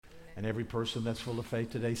And every person that's full of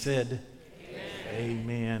faith today said,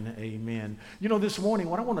 Amen. Amen. You know, this morning,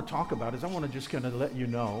 what I want to talk about is I want to just kind of let you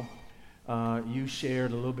know, you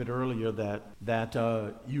shared a little bit earlier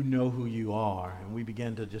that you know who you are. And we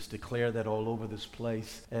began to just declare that all over this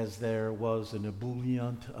place as there was an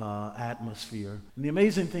ebullient atmosphere. And the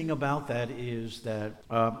amazing thing about that is that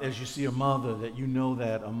as you see a mother, that you know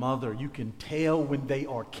that a mother, you can tell when they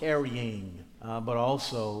are carrying. But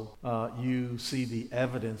also, you see the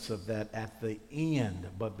evidence of that at the end.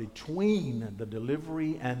 But between the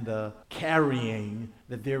delivery and the carrying,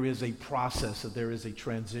 that there is a process, that there is a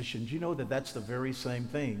transition. Do you know that that's the very same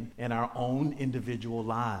thing in our own individual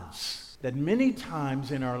lives? That many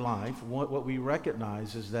times in our life, what we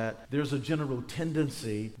recognize is that there's a general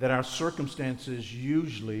tendency that our circumstances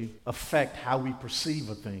usually affect how we perceive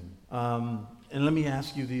a thing. And let me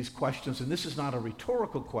ask you these questions, and this is not a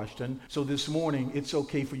rhetorical question, so this morning it's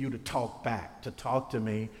okay for you to talk back, to talk to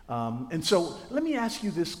me. And so let me ask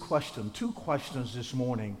you this question, 2 questions this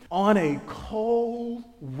morning. On a cold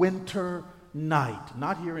winter night,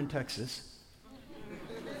 not here in Texas,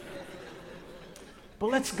 but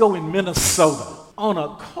let's go in Minnesota. On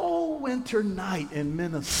a cold winter night in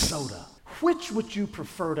Minnesota, which would you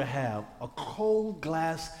prefer to have, a cold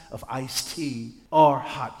glass of iced tea or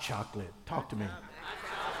hot chocolate? Talk to me.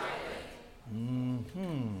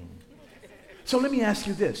 So let me ask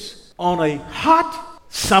you this. On a hot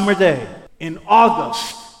summer day in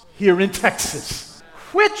August here in Texas,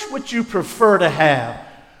 which would you prefer to have,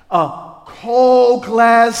 a cold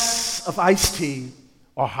glass of iced tea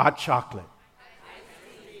or hot chocolate?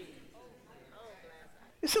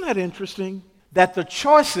 Isn't that interesting? That the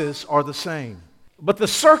choices are the same, but the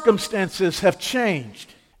circumstances have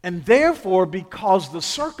changed. And therefore, because the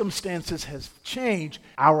circumstances has changed,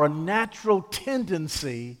 our natural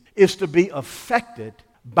tendency is to be affected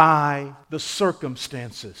by the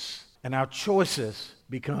circumstances, and our choices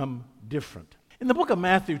become different. In the book of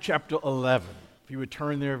Matthew chapter 11, if you would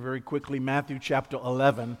turn there very quickly, Matthew chapter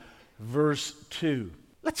 11, verse 2.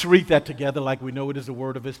 Let's read that together like we know it is the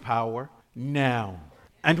word of his power. Now,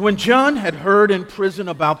 and when John had heard in prison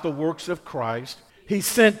about the works of Christ, he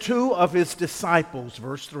sent 2 of his disciples,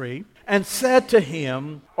 verse 3, and said to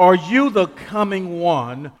him, "Are you the coming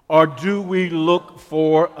one, or do we look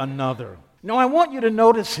for another?" Now I want you to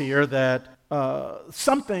notice here that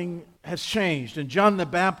something has changed. In John the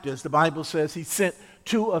Baptist, the Bible says he sent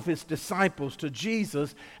 2 of his disciples to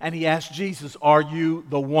Jesus, and he asked Jesus, "Are you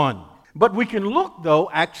the one?" But we can look, though,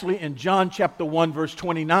 actually in John chapter 1, verse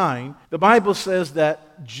 29, the Bible says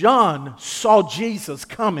that John saw Jesus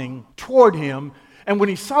coming toward him, and when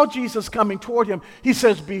he saw Jesus coming toward him, he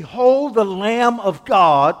says, "Behold the Lamb of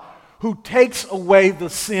God who takes away the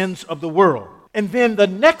sins of the world." And then the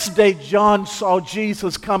next day, John saw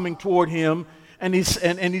Jesus coming toward him, and he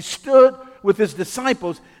stood with his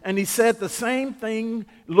disciples, and he said the same thing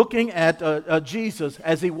looking at Jesus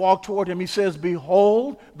as he walked toward him. He says,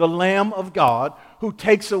 "Behold the Lamb of God who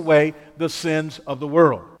takes away the sins of the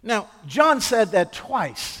world." Now, John said that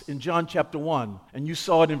twice in John chapter 1, and you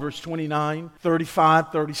saw it in verse 29,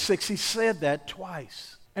 35, 36. He said that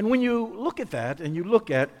twice. And when you look at that, and you look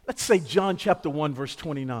at, let's say John chapter 1, verse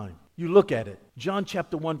 29. You look at it, John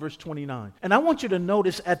chapter 1, verse 29. And I want you to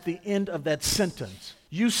notice at the end of that sentence,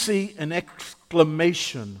 you see an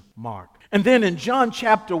exclamation mark. And then in John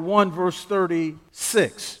chapter 1, verse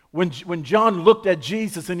 36, when John looked at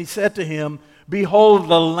Jesus and he said to him, "Behold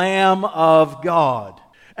the Lamb of God."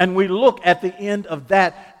 And we look at the end of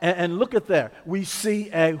that, and look at there, we see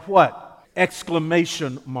a what?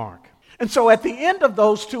 Exclamation mark. And so at the end of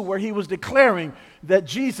those 2, where he was declaring that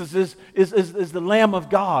Jesus is the Lamb of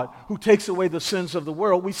God who takes away the sins of the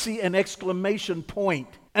world, we see an exclamation point.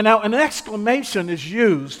 And now an exclamation is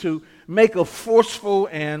used to make a forceful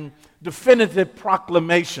and definitive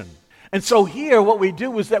proclamation. And so here what we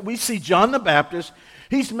do is that we see John the Baptist,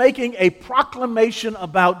 he's making a proclamation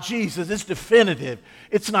about Jesus. It's definitive.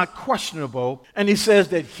 It's not questionable. And he says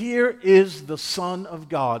that here is the Son of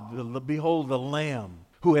God. Behold the Lamb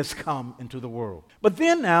who has come into the world. But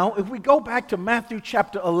then now, if we go back to Matthew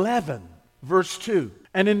chapter 11, verse 2.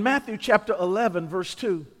 And in Matthew chapter 11, verse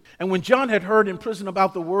 2, "And when John had heard in prison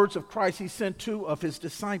about the words of Christ, he sent 2 of his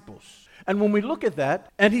disciples." And when we look at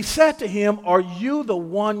that, and he said to him, "Are you the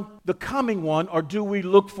one, the coming one, or do we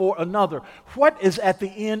look for another?" What is at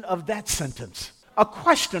the end of that sentence? A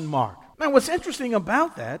question mark. Now, what's interesting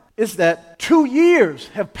about that is that 2 years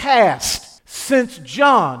have passed since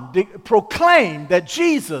John proclaimed that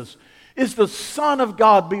Jesus is the Son of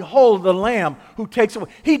God. Behold the Lamb who takes away.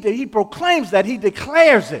 He proclaims that. He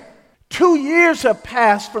declares it. 2 years have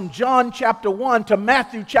passed from John chapter 1 to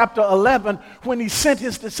Matthew chapter 11 when he sent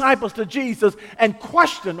his disciples to Jesus and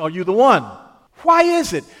questioned, are you the one? Why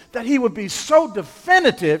is it that he would be so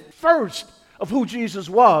definitive first of who Jesus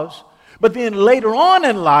was, but then later on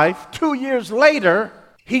in life, 2 years later,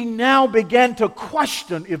 he now began to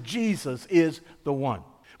question if Jesus is the one?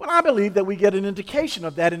 Well, I believe that we get an indication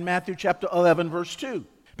of that in Matthew chapter 11, verse 2.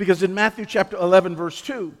 Because in Matthew chapter 11, verse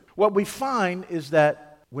 2, what we find is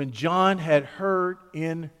that when John had heard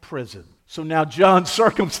in prison, so now John's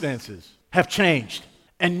circumstances have changed.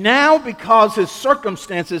 And now because his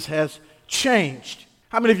circumstances has changed,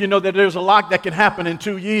 how many of you know that there's a lot that can happen in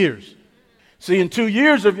 2 years? See, in 2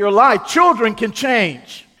 years of your life, children can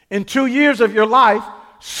change. In 2 years of your life,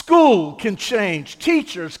 school can change.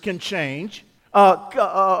 Teachers can change.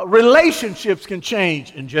 Relationships can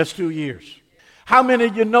change in just 2 years. How many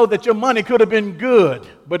of you know that your money could have been good,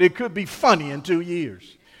 but it could be funny in 2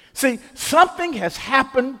 years? See, something has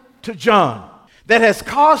happened to John that has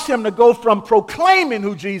caused him to go from proclaiming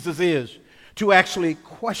who Jesus is to actually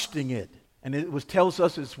questioning it. And it tells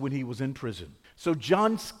us it's when he was in prison. So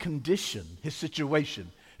John's condition, his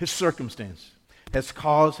situation, his circumstance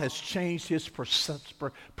has changed his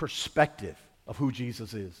perspective of who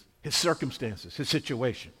Jesus is, his circumstances, his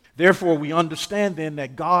situation. Therefore, we understand then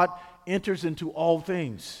that God enters into all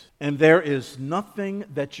things, and there is nothing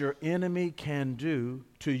that your enemy can do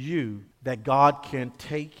to you that God can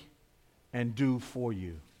take and do for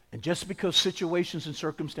you. And just because situations and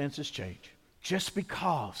circumstances change, just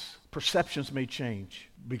because perceptions may change,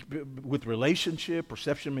 with relationship,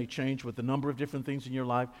 perception may change with a number of different things in your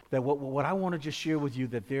life, that what I want to just share with you,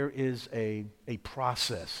 that there is a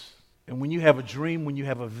process. And when you have a dream, when you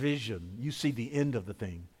have a vision, you see the end of the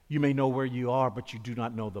thing. You may know where you are, but you do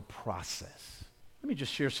not know the process. Let me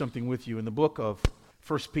just share something with you in the book of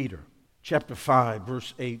 1 Peter, chapter 5,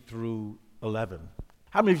 verse 8 through 11.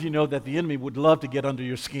 How many of you know that the enemy would love to get under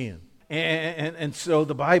your skin? And so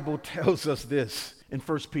the Bible tells us this in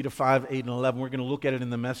 1 Peter 5, 8, and 11. We're going to look at it in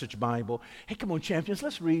the Message Bible. Hey, come on, champions,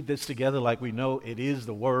 let's read this together like we know it is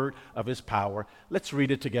the word of his power. Let's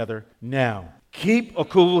read it together now. Keep a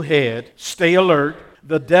cool head, stay alert.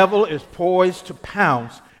 The devil is poised to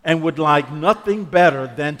pounce and would like nothing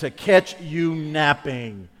better than to catch you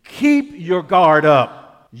napping. Keep your guard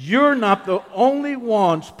up. You're not the only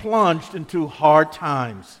ones plunged into hard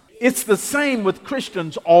times. It's the same with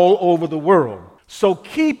Christians all over the world. So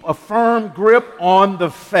keep a firm grip on the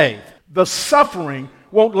faith. The suffering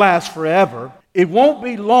won't last forever. It won't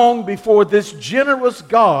be long before this generous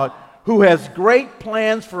God, who has great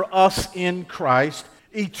plans for us in Christ,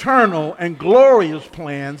 eternal and glorious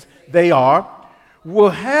plans they are,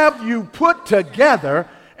 will have you put together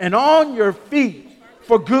and on your feet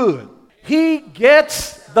for good. He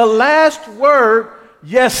gets the last word.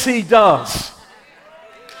 Yes, he does.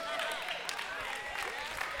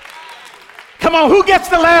 Come on, who gets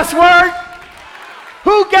the last word?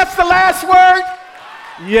 Who gets the last word?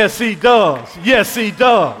 Yes, he does. Yes, he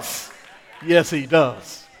does. Yes, he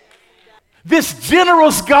does. This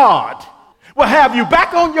generous God will have you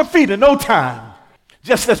back on your feet in no time.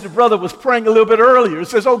 Just as the brother was praying a little bit earlier, it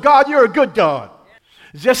says, oh God, you're a good God.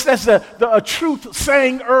 Just as the truth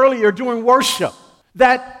saying earlier during worship,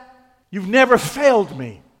 that you've never failed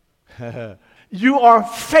me. You are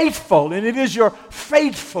faithful, and it is your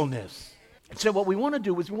faithfulness. And so what we want to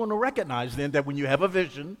do is we want to recognize then that when you have a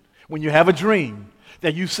vision, when you have a dream,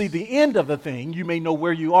 that you see the end of the thing, you may know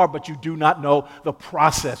where you are, but you do not know the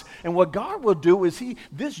process. And what God will do is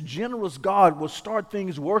this generous God will start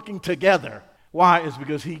things working together. Why? It's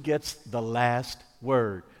because he gets the last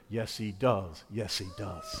word. Yes, he does. Yes, he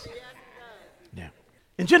does. Now,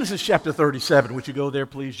 in Genesis chapter 37, would you go there,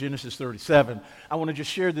 please? Genesis 37. I want to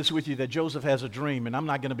just share this with you that Joseph has a dream, and I'm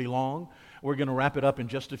not going to be long. We're going to wrap it up in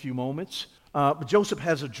just a few moments. But Joseph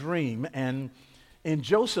has a dream, and in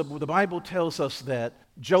Joseph, the Bible tells us that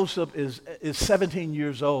Joseph is 17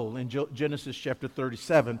 years old in Genesis chapter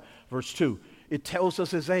 37, verse 2. It tells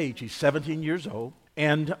us his age. He's 17 years old,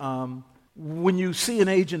 and when you see an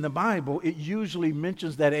age in the Bible, it usually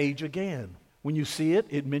mentions that age again. When you see it,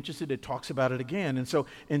 it mentions it, it talks about it again. And so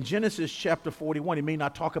in Genesis chapter 41, it may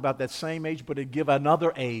not talk about that same age, but it give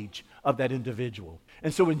another age of that individual.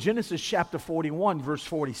 And so in Genesis chapter 41, verse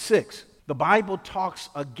 46, the Bible talks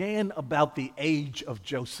again about the age of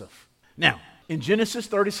Joseph. Now, in Genesis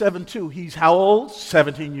 37:2, he's how old?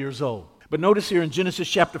 17 years old. But notice here in Genesis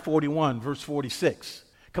chapter 41, verse 46.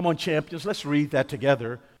 Come on, champions, let's read that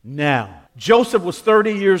together. Now, Joseph was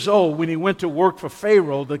 30 years old when he went to work for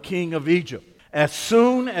Pharaoh, the king of Egypt. As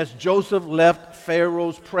soon as Joseph left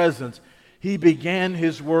Pharaoh's presence, he began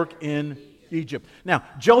his work in Egypt. Now,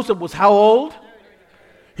 Joseph was how old?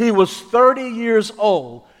 He was 30 years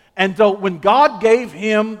old. And so when God gave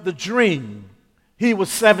him the dream, he was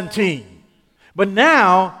 17. But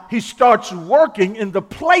now he starts working in the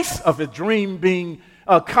place of a dream being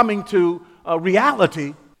coming to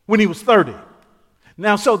reality when he was 30.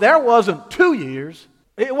 Now, so there wasn't 2 years.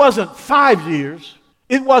 It wasn't 5 years.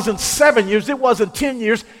 It wasn't 7 years. It wasn't 10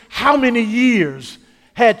 years. How many years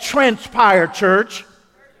had transpired, church?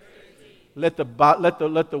 Let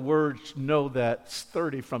the words know that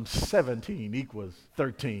 30 from 17 equals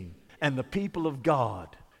 13. And the people of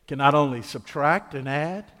God can not only subtract and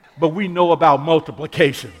add, but we know about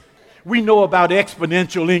multiplication. We know about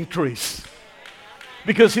exponential increase.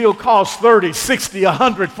 Because he'll cause 30, 60,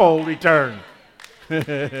 100-fold return.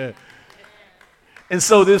 And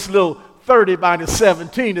so this little 30 minus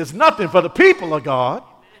 17 is nothing for the people of God.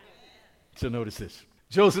 So notice this.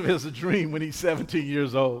 Joseph has a dream when he's 17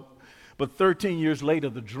 years old. But 13 years later,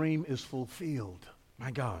 the dream is fulfilled.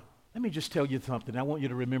 My God. Let me just tell you something. I want you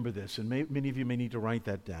to remember this, and many of you may need to write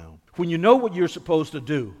that down. When you know what you're supposed to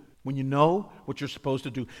do,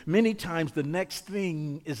 many times the next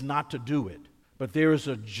thing is not to do it, but there is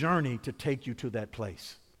a journey to take you to that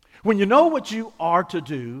place. When you know what you are to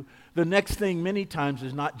do, the next thing many times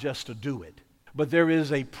is not just to do it, but there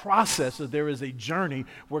is a process, there is a journey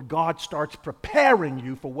where God starts preparing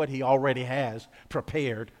you for what he already has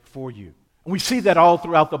prepared for you. And we see that all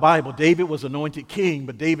throughout the Bible. David was anointed king,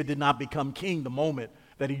 but David did not become king the moment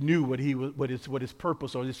that he knew what his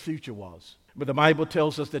purpose or his future was. But the Bible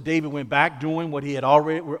tells us that David went back doing what he had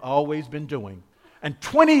always been doing. And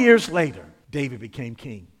 20 years later, David became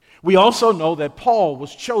king. We also know that Paul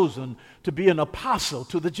was chosen to be an apostle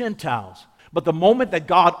to the Gentiles. But the moment that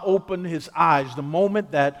God opened his eyes, the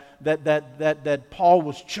moment that Paul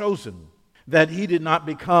was chosen, that he did not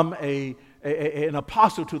become an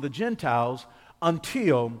apostle to the Gentiles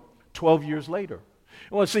until 12 years later.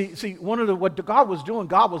 Well, see, what God was doing,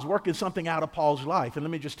 God was working something out of Paul's life. And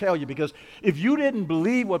let me just tell you, because if you didn't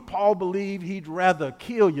believe what Paul believed, he'd rather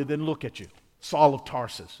kill you than look at you. Saul of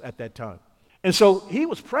Tarsus at that time. And so he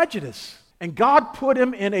was prejudiced. And God put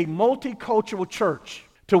him in a multicultural church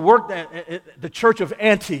to work the church of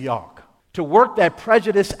Antioch, to work that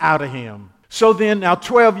prejudice out of him. So then, now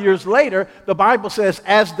 12 years later, the Bible says,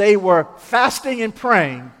 as they were fasting and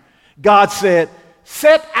praying, God said,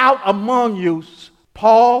 set out among you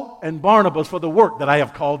Paul and Barnabas for the work that I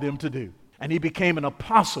have called them to do. And he became an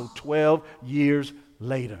apostle 12 years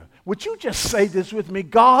later. Would you just say this with me?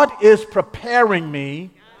 God is preparing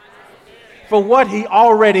me for what he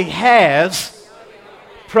already has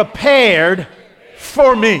prepared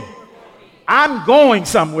for me. I'm going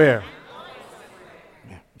somewhere.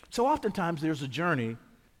 So oftentimes there's a journey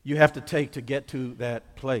you have to take to get to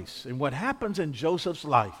that place. And what happens in Joseph's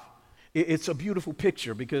life, it's a beautiful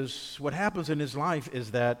picture, because what happens in his life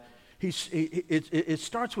is that it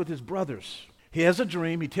starts with his brothers. He has a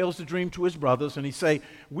dream. He tells the dream to his brothers, and he say,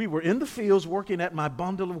 we were in the fields working at my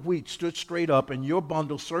bundle of wheat, stood straight up, and your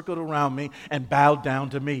bundle circled around me and bowed down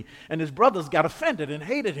to me. And his brothers got offended and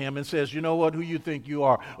hated him and says, you know what, who you think you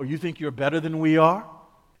are? Or you think you're better than we are?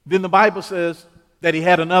 Then the Bible says that he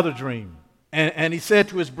had another dream. And he said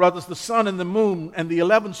to his brothers, the sun and the moon and the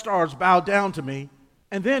 11 stars bowed down to me.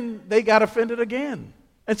 And then they got offended again.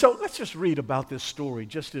 And so let's just read about this story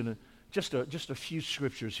just a few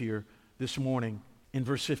scriptures here this morning in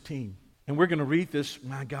verse 15. And we're going to read this.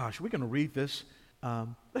 My gosh, we're going to read this.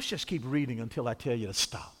 Let's just keep reading until I tell you to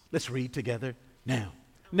stop. Let's read together now.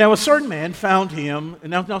 Now a certain man found him.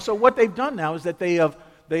 And now so what they've done now is that they have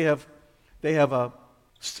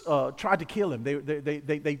tried to kill him.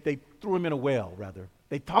 They threw him in a well, rather.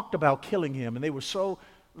 They talked about killing him, and they were so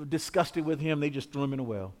disgusted with him, they just threw him in a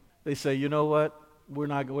well. They say, you know what? We're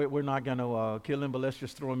not going to kill him, but let's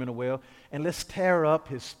just throw him in a well, and let's tear up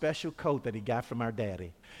his special coat that he got from our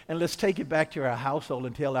daddy, and let's take it back to our household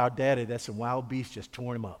and tell our daddy that some wild beast just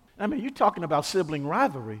tore him up. I mean, you're talking about sibling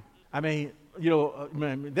rivalry. I mean,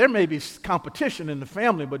 there may be competition in the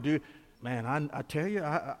family, but I tell you,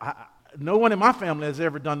 no one in my family has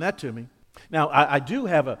ever done that to me. Now, I do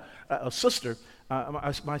have a sister.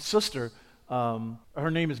 My sister,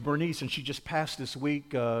 her name is Bernice, and she just passed this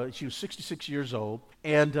week. She was 66 years old.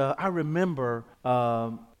 And I remember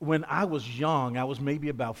when I was young, I was maybe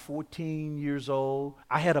about 14 years old,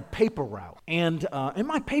 I had a paper route. And in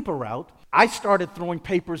my paper route, I started throwing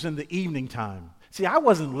papers in the evening time. See, I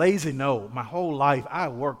wasn't lazy, no. My whole life, I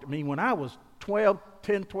worked. I mean, when I was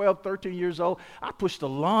 10, 12, 13 years old, I pushed a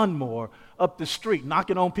lawnmower up the street,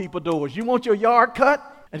 knocking on people's doors. You want your yard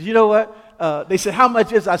cut? And you know what? They said, how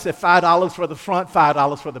much is it? I said, $5 for the front,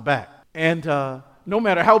 $5 for the back. And no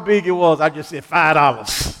matter how big it was, I just said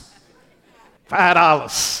 $5.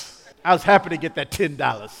 $5. I was happy to get that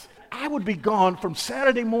 $10. I would be gone from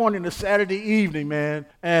Saturday morning to Saturday evening, man,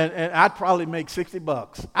 and I'd probably make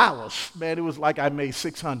 $60. It was like I made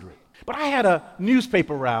 600. But I had a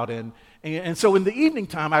newspaper route, and so in the evening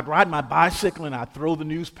time, I'd ride my bicycle and I'd throw the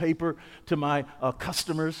newspaper to my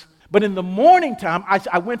customers. But in the morning time,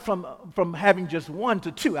 I went from having just one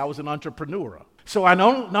to two. I was an entrepreneur. So I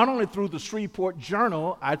not only threw the Shreveport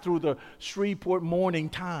Journal, I threw the Shreveport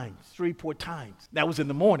Times. That was in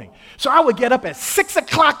the morning. So I would get up at 6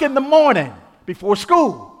 o'clock in the morning before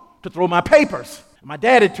school to throw my papers. My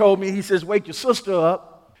dad had told me, he says, wake your sister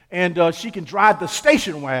up, and she can drive the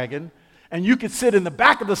station wagon, and you can sit in the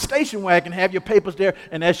back of the station wagon, have your papers there,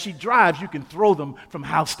 and as she drives, you can throw them from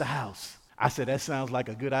house to house. I said, that sounds like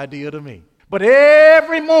a good idea to me. But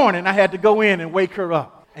every morning, I had to go in and wake her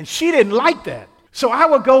up. And she didn't like that. So I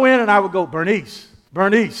would go in and I would go, Bernice,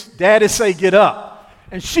 Daddy say get up.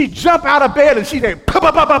 And she'd jump out of bed and she'd say, pa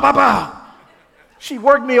pa pa pa pa pa. She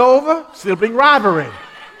worked me over, sibling rivalry.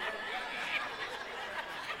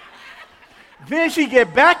 Then she'd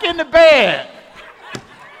get back in the bed.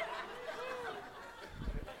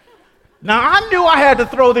 Now I knew I had to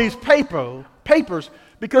throw these papers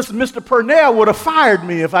because Mr. Purnell would have fired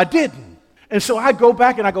me if I didn't. And so I'd go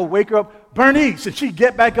back and I'd go wake her up, Bernice, and she'd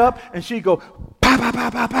get back up and she'd go, pow, pow, pow,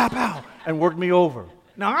 pow, pow, pow, and work me over.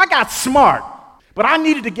 Now, I got smart, but I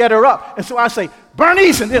needed to get her up. And so I say,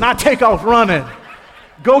 Bernice, and then I take off running,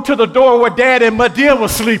 go to the door where Dad and Ladell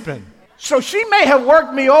was sleeping. So she may have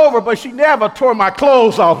worked me over, but she never tore my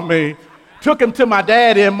clothes off me, took him to my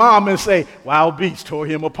daddy and mom and say, wild beast tore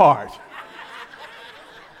him apart.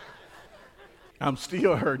 I'm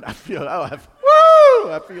still hurting. I feel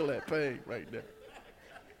that pain right there.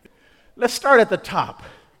 Let's start at the top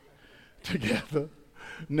together.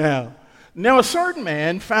 Now a certain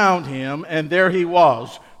man found him, and there he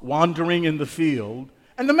was, wandering in the field.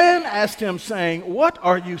 And the man asked him, saying, what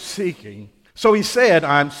are you seeking? So he said,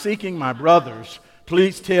 I'm seeking my brothers.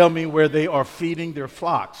 Please tell me where they are feeding their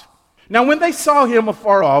flocks. Now when they saw him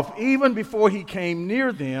afar off, even before he came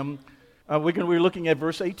near them, we're looking at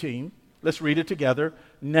verse 18. Let's read it together.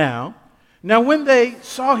 Now when they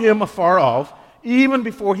saw him afar off, even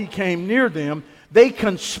before he came near them, they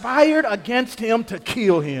conspired against him to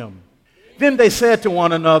kill him. Then they said to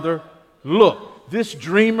one another, look, this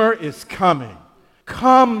dreamer is coming.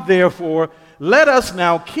 Come, therefore, let us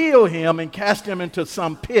now kill him and cast him into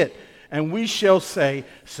some pit, and we shall say,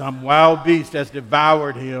 some wild beast has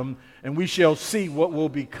devoured him, and we shall see what will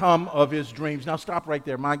become of his dreams. Now stop right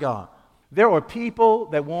there, my God. There are people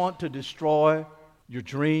that want to destroy your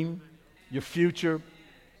dream, your future.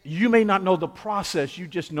 You may not know the process, you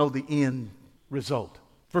just know the end result.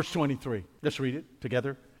 Verse 23, let's read it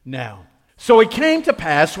together. Now, so it came to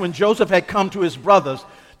pass when Joseph had come to his brothers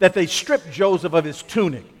that they stripped Joseph of his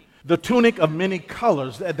tunic, the tunic of many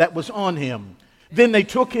colors that was on him. Then they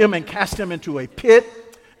took him and cast him into a pit,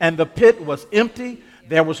 and the pit was empty.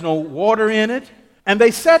 There was no water in it. And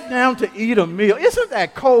they sat down to eat a meal. Isn't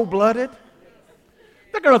that cold-blooded?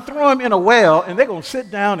 They're going to throw him in a well, and they're going to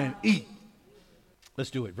sit down and eat.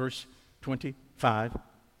 Let's do it. Verse 25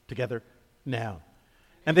 together now.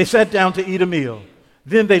 And they sat down to eat a meal.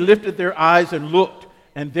 Then they lifted their eyes and looked,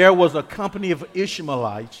 and there was a company of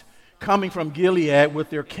Ishmaelites coming from Gilead with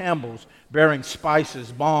their camels, bearing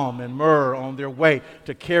spices, balm, and myrrh on their way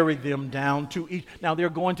to carry them down to Egypt. Now they're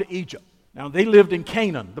going to Egypt. Now they lived in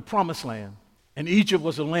Canaan, the promised land, and Egypt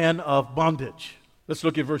was a land of bondage. Let's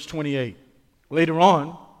look at verse 28. Later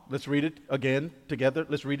on, let's read it again together.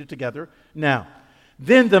 Let's read it together. Now,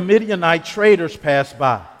 then the Midianite traders passed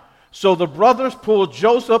by. So the brothers pulled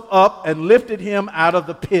Joseph up and lifted him out of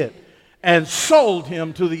the pit and sold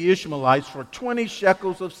him to the Ishmaelites for 20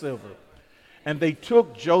 shekels of silver. And they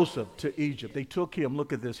took Joseph to Egypt. They took him,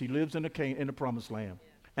 look at this, he lives in the promised land.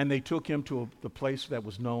 And they took him to the place that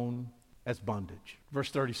was known as bondage. Verse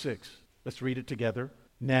 36, let's read it together.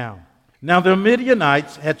 Now the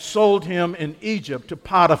Midianites had sold him in Egypt to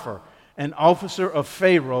Potiphar, an officer of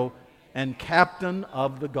Pharaoh and captain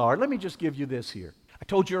of the guard. Let me just give you this here. I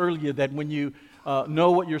told you earlier that when you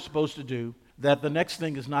know what you're supposed to do, that the next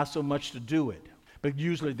thing is not so much to do it, but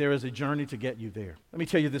usually there is a journey to get you there. Let me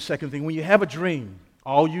tell you the second thing. When you have a dream,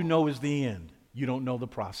 all you know is the end. You don't know the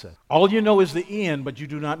process. All you know is the end, but you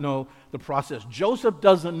do not know the process. Joseph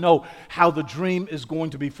doesn't know how the dream is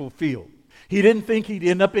going to be fulfilled. He didn't think he'd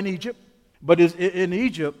end up in Egypt, but in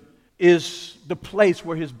Egypt is the place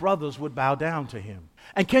where his brothers would bow down to him.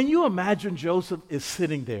 And can you imagine Joseph is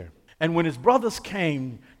sitting there? And when his brothers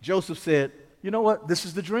came, Joseph said, you know what? This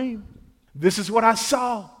is the dream. This is what I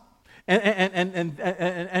saw.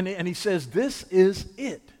 And he says, this is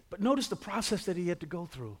it. But notice the process that he had to go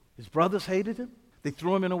through. His brothers hated him. They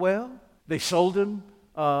threw him in a well. They sold him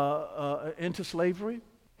into slavery.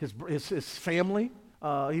 His family.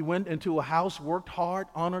 He went into a house, worked hard,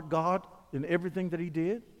 honored God in everything that he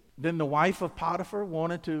did. Then the wife of Potiphar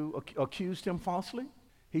wanted to accuse him falsely.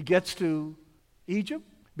 He gets to Egypt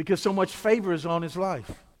because so much favor is on his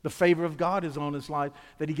life. The favor of God is on his life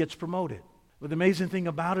that he gets promoted. But the amazing thing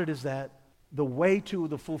about it is that the way to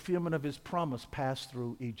the fulfillment of his promise passed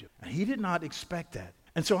through Egypt. And he did not expect that.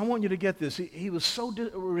 And so I want you to get this. He was so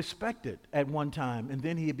respected at one time, and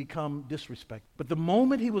then he had become disrespected. But the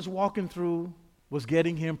moment he was walking through was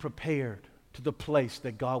getting him prepared to the place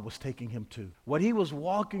that God was taking him to. What he was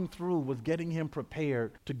walking through was getting him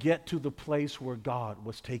prepared to get to the place where God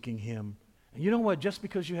was taking him. And you know what? Just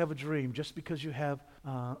because you have a dream, just because you have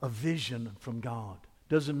a vision from God,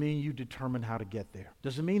 doesn't mean you determine how to get there.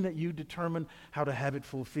 Doesn't mean that you determine how to have it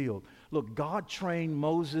fulfilled. Look, God trained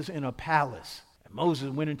Moses in a palace. And Moses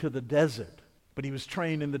went into the desert, but he was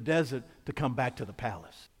trained in the desert to come back to the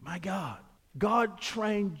palace. My God. God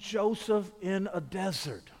trained Joseph in a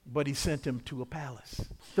desert, but he sent him to a palace.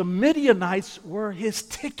 The Midianites were his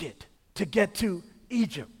ticket to get to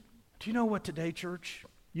Egypt. Do you know what today, church?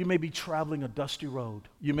 You may be traveling a dusty road.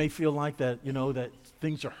 You may feel like that, that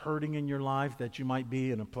things are hurting in your life, that you might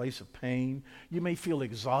be in a place of pain. You may feel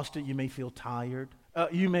exhausted. You may feel tired.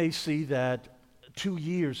 You may see that 2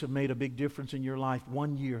 years have made a big difference in your life.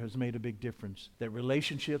 1 year has made a big difference. That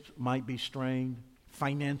relationships might be strained.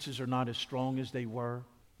 Finances are not as strong as they were.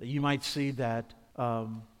 That you might see that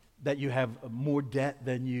that you have more debt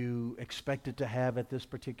than you expected to have at this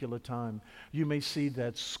particular time. You may see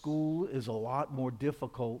that school is a lot more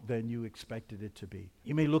difficult than you expected it to be.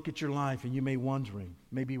 You may look at your life and you may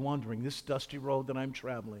be wondering, this dusty road that I'm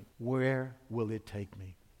traveling, where will it take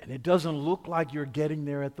me? And it doesn't look like you're getting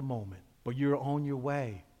there at the moment, but you're on your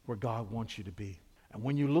way where God wants you to be. And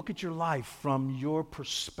when you look at your life from your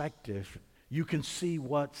perspective, you can see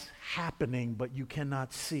what's happening, but you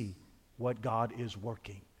cannot see what God is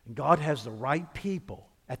working. And God has the right people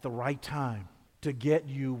at the right time to get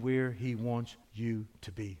you where he wants you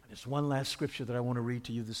to be. There's one last scripture that I want to read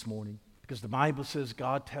to you this morning, because the Bible says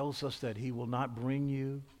God tells us that he will not bring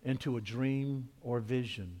you into a dream or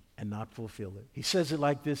vision and not fulfill it. He says it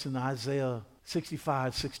like this in Isaiah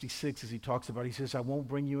 65:66 as he talks about it. He says, I won't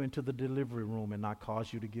bring you into the delivery room and not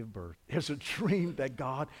cause you to give birth. There's a dream that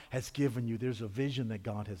God has given you. There's a vision that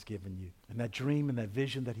God has given you. And that dream and that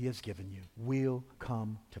vision that he has given you will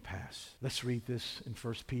come to pass. Let's read this in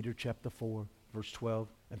 1 Peter chapter 4, verse 12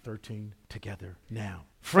 and 13 together now.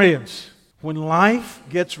 Friends, when life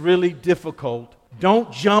gets really difficult,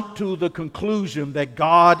 don't jump to the conclusion that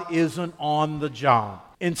God isn't on the job.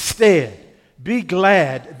 Instead, be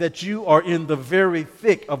glad that you are in the very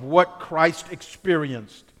thick of what Christ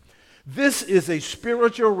experienced. This is a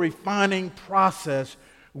spiritual refining process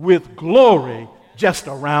with glory just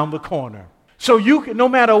around the corner. So you can, no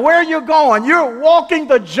matter where you're going, you're walking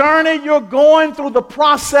the journey, you're going through the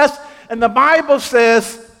process, and the Bible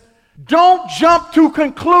says, don't jump to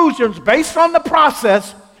conclusions based on the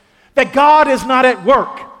process that God is not at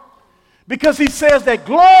work. Because he says that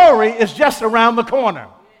glory is just around the corner.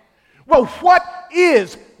 Well, what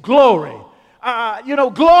is glory?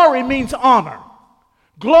 Glory means honor.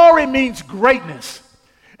 Glory means greatness.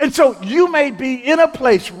 And so you may be in a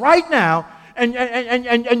place right now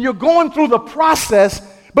and you're going through the process,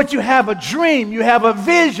 but you have a dream, you have a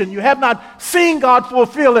vision, you have not seen God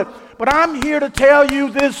fulfill it. But I'm here to tell you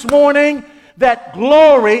this morning that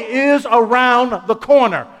glory is around the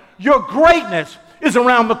corner. Your greatness is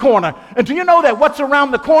around the corner. And do you know that what's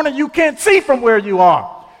around the corner you can't see from where you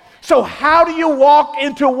are? So how do you walk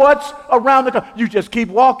into what's around the corner? You just keep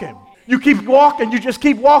walking. You keep walking. You just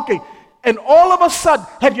keep walking. And all of a sudden,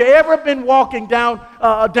 have you ever been walking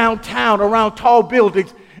downtown around tall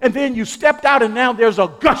buildings, and then you stepped out and now there's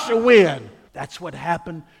a gush of wind? That's what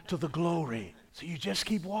happened to the glory. So you just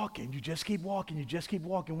keep walking. You just keep walking. You just keep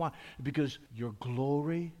walking. Why? Because your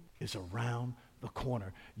glory is around the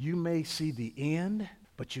corner. You may see the end,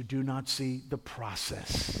 but you do not see the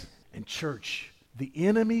process. In church, the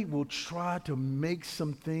enemy will try to make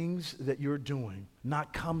some things that you're doing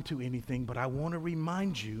not come to anything, but I want to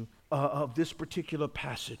remind you of this particular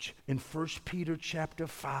passage in 1 Peter chapter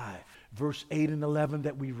 5, verse 8 and 11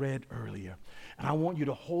 that we read earlier. And I want you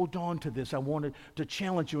to hold on to this. I wanted to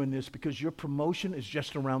challenge you in this because your promotion is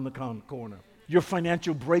just around the corner. Your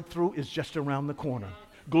financial breakthrough is just around the corner.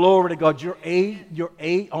 Glory to God. Your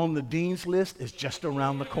A on the dean's list is just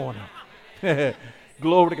around the corner.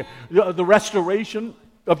 Glory to God. The restoration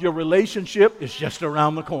of your relationship is just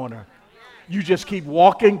around the corner. You just keep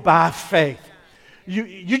walking by faith.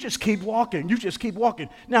 You just keep walking. You just keep walking.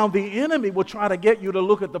 Now, the enemy will try to get you to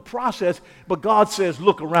look at the process, but God says,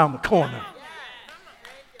 look around the corner.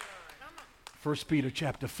 1 Peter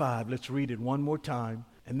chapter 5. Let's read it one more time.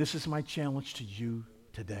 And this is my challenge to you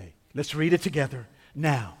today. Let's read it together.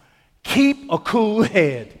 Now, keep a cool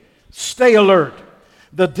head. Stay alert.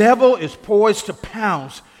 The devil is poised to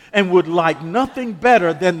pounce and would like nothing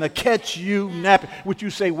better than to catch you napping. Would you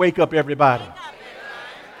say, wake up, everybody?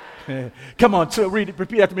 Come on, so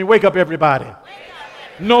repeat after me. Wake up, everybody.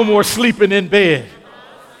 No more sleeping in bed.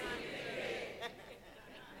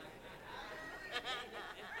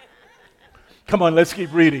 Come on, let's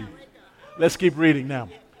keep reading. Let's keep reading now.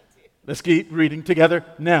 Let's keep reading together.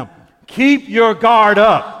 Now, keep your guard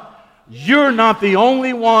up. You're not the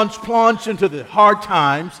only ones plunged into the hard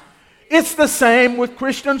times. It's the same with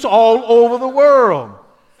Christians all over the world.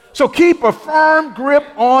 So keep a firm grip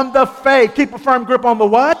on the faith. Keep a firm grip on the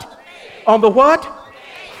what? Faith. On the what?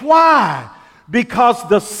 Faith. Why? Because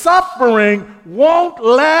the suffering won't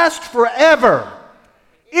last forever.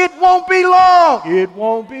 It won't be long. It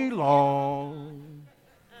won't be long.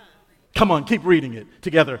 Come on, keep reading it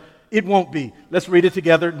together. It won't be. Let's read it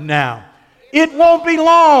together now. It won't be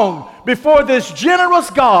long before this generous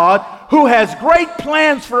God, who has great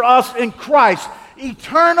plans for us in Christ,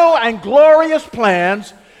 eternal and glorious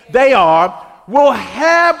plans, they are, will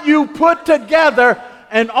have you put together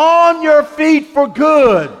and on your feet for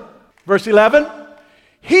good. Verse 11,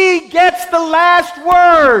 he gets the last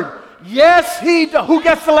word. Yes, who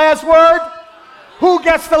gets the last word? Who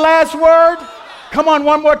gets the last word? Come on,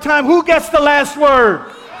 one more time. Who gets the last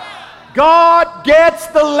word? God gets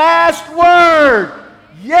the last word.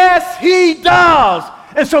 Yes, he does.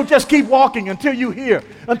 And so just keep walking until you hear,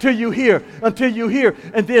 until you hear, until you hear.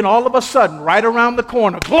 And then all of a sudden, right around the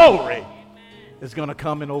corner, glory is going to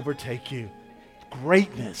come and overtake you.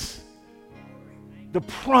 Greatness, the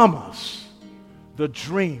promise, the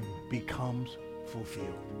dream becomes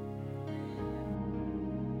fulfilled.